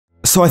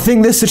So I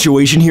think this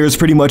situation here is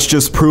pretty much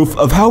just proof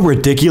of how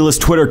ridiculous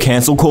Twitter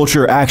cancel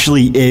culture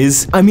actually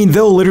is. I mean,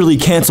 they'll literally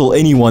cancel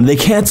anyone. They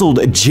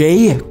canceled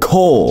J.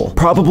 Cole,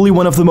 probably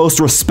one of the most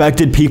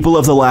respected people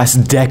of the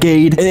last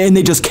decade, and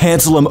they just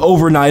cancel him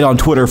overnight on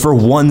Twitter for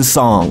one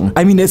song.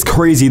 I mean, it's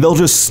crazy. They'll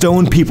just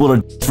stone people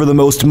to for the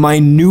most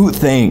minute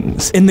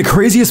things. And the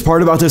craziest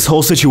part about this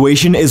whole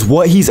situation is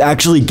what he's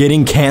actually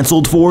getting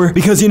canceled for,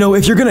 because, you know,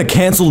 if you're gonna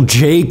cancel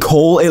J.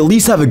 Cole, at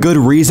least have a good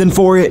reason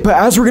for it. But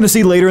as we're gonna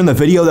see later in the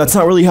video, that's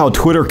not really how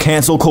Twitter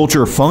cancel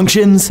culture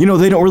functions. You know,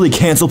 they don't really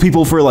cancel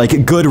people for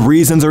like good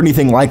reasons or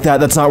anything like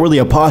that. That's not really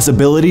a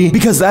possibility,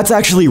 because that's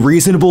actually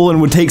reasonable and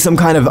would take some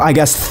kind of, I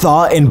guess,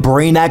 thought and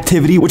brain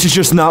activity, which is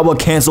just not what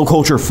cancel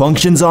culture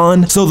functions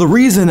on. So the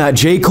reason that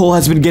J. Cole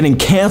has been getting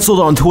canceled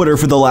on Twitter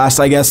for the last,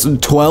 I guess,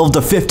 12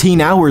 to 15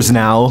 hours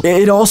now,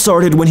 it all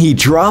started when he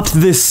dropped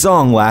this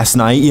song last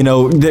night. You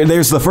know,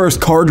 there's the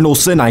first cardinal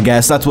sin, I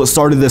guess. That's what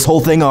started this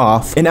whole thing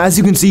off. And as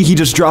you can see, he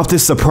just dropped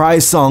this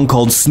surprise song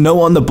called Snow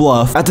on the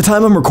Bluff. At the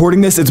time I'm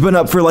recording this, it's been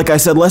up for, like I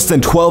said, less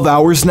than 12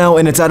 hours now,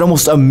 and it's at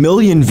almost 1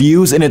 million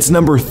views, and it's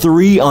number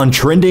 3 on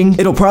trending.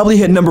 It'll probably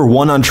hit number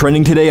 1 on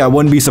trending today. I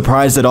wouldn't be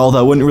surprised at all.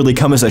 That wouldn't really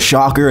come as a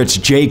shocker. It's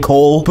J.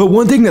 Cole. But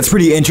one thing that's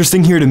pretty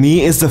interesting here to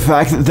me is the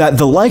fact that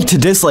the like to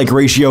dislike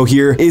ratio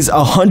here is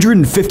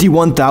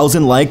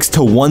 151,000 likes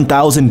to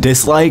 1,000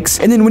 dislikes.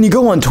 And then when you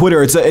go on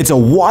Twitter, it's a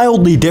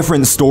wildly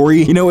different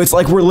story. You know, it's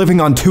like we're living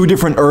on 2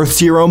 different earths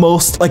here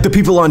almost. Like the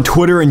people on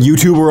Twitter and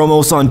YouTube are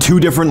almost on 2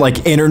 different like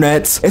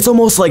internets. It's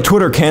almost like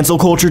Twitter cancel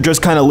culture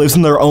just kind of lives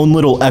in their own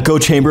little echo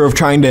chamber of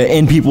trying to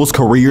end people's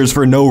careers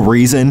for no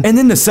reason. And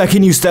then the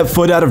second you step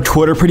foot out of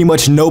Twitter, pretty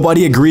much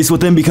nobody agrees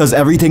with them because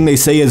everything they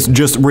say is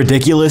just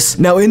ridiculous.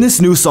 Now in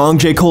this new song,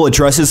 J. Cole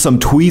addresses some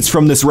tweets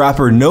from this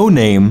rapper No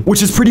Name,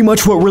 which is pretty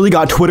much what really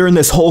got Twitter in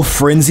this whole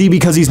frenzy,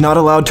 because he's not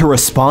allowed to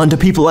respond to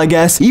people, I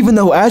guess, even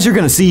though, as you're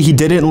gonna see, he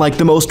did it in like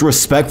the most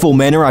respectful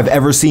manner I've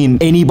ever seen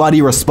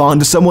anybody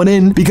respond to someone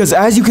in. Because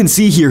as you can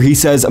see here, he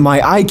says, "My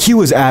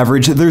IQ is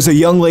average. There's a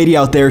young lady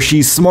out there,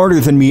 she's smarter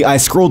than me. I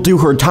scrolled through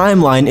her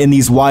timeline in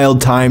these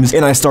wild times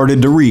and I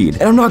started to read."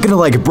 And I'm not gonna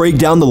like break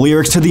down the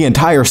lyrics to the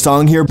entire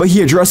song here, but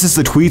he addresses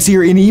the tweets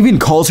here and he even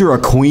calls her a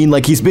queen.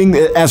 Like, he's being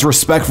as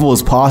respectful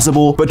as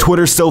possible, but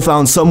Twitter still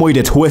found some way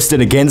to twist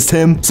it against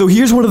him. So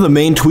here's one of the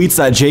main tweets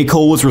that J.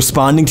 Cole was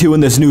responding to in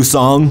this new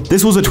song.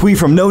 This was a tweet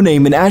from No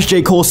Name, and as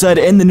J. Cole said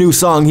in the new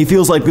song, he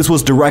feels like this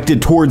was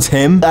directed towards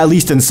him, at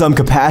least in some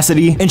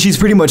capacity. And she's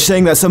pretty much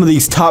saying that some of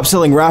these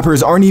top-selling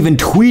rappers aren't even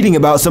tweeting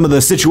about some of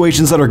the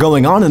situations that are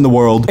going on in the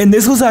world. And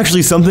this was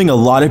actually something a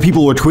lot of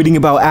people were tweeting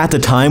about at the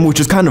time, which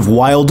is kind of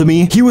wild to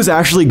me. He was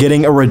actually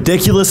getting a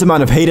ridiculous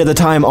amount of hate at the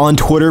time on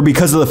Twitter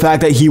because of the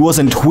fact that he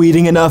wasn't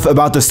tweeting enough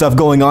about the stuff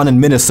going on in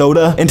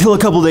Minnesota, until a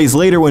couple days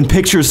later when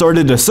pictures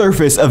started to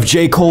surface of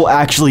J. Cole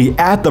actually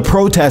at the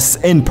protests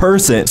in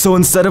person. So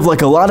instead of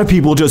like a lot of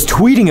people just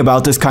tweeting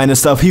about this kind of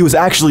stuff, he was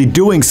actually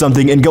doing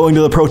something and going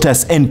to the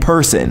protests in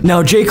person.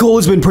 Now, J. Cole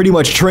has been pretty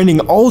much trending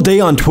all day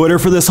on Twitter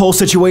for this whole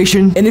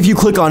situation, and if you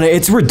click on it,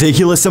 it's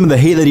ridiculous some of the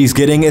hate that he's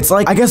getting. It's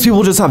like, I guess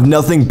people just have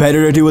nothing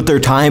better to do with their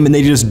time and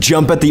they just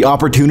jump at the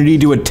opportunity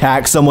to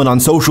attack someone on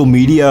social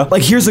media.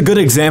 Like, here's a good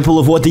example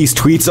of what these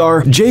tweets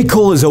are. J.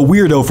 Cole is a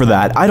weirdo for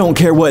that. I don't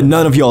care what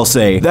none of y'all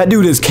say. That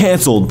dude is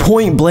canceled,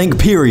 point blank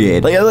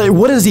period. Like,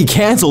 what is he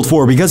canceled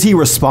for? Because he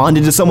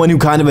responded to someone who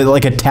kind of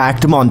like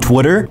attacked him on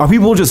Twitter? Are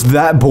people just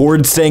that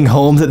bored staying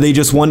home that they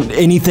just want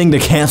anything to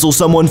cancel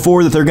someone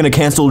for, that they're gonna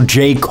cancel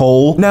J.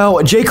 Cole?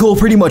 Now, J. Cole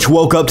pretty much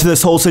woke up to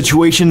this whole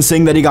situation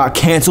saying that he got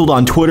canceled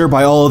on Twitter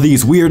by all of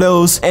these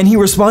weirdos, and he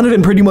responded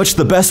in pretty much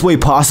the best way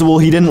possible.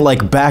 He didn't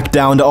like back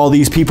down to all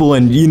these people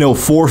and, you know,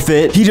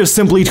 forfeit. He just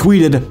simply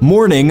tweeted,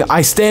 "Morning,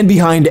 I stand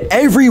behind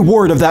every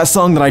word of that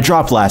song that I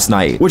dropped last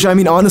night." Which, I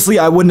mean, honestly,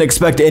 I wouldn't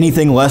expect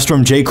anything less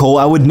from J. Cole.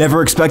 I would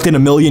never expect in a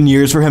million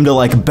years for him to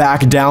like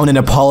back down and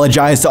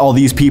apologize to all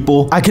these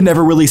people. I could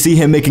never really see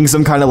him making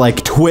some kind of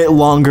like twit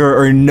longer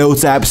or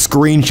notes app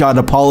screenshot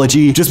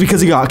apology just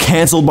because he got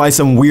canceled by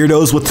some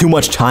weirdos with too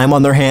much time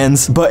on their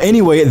hands. But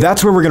anyway,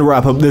 that's where we're gonna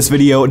wrap up this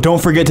video.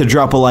 Don't forget to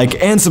drop a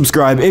like and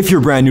subscribe if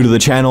you're brand new to the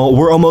channel.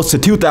 We're almost to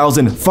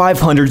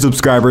 2,500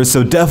 subscribers,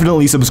 so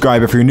definitely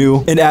subscribe if you're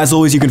new. And as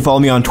always, you can follow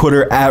me on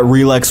Twitter at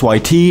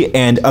RelexYT.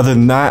 And other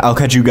than that, I'll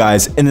catch you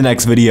guys in the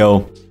next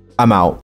video. I'm out.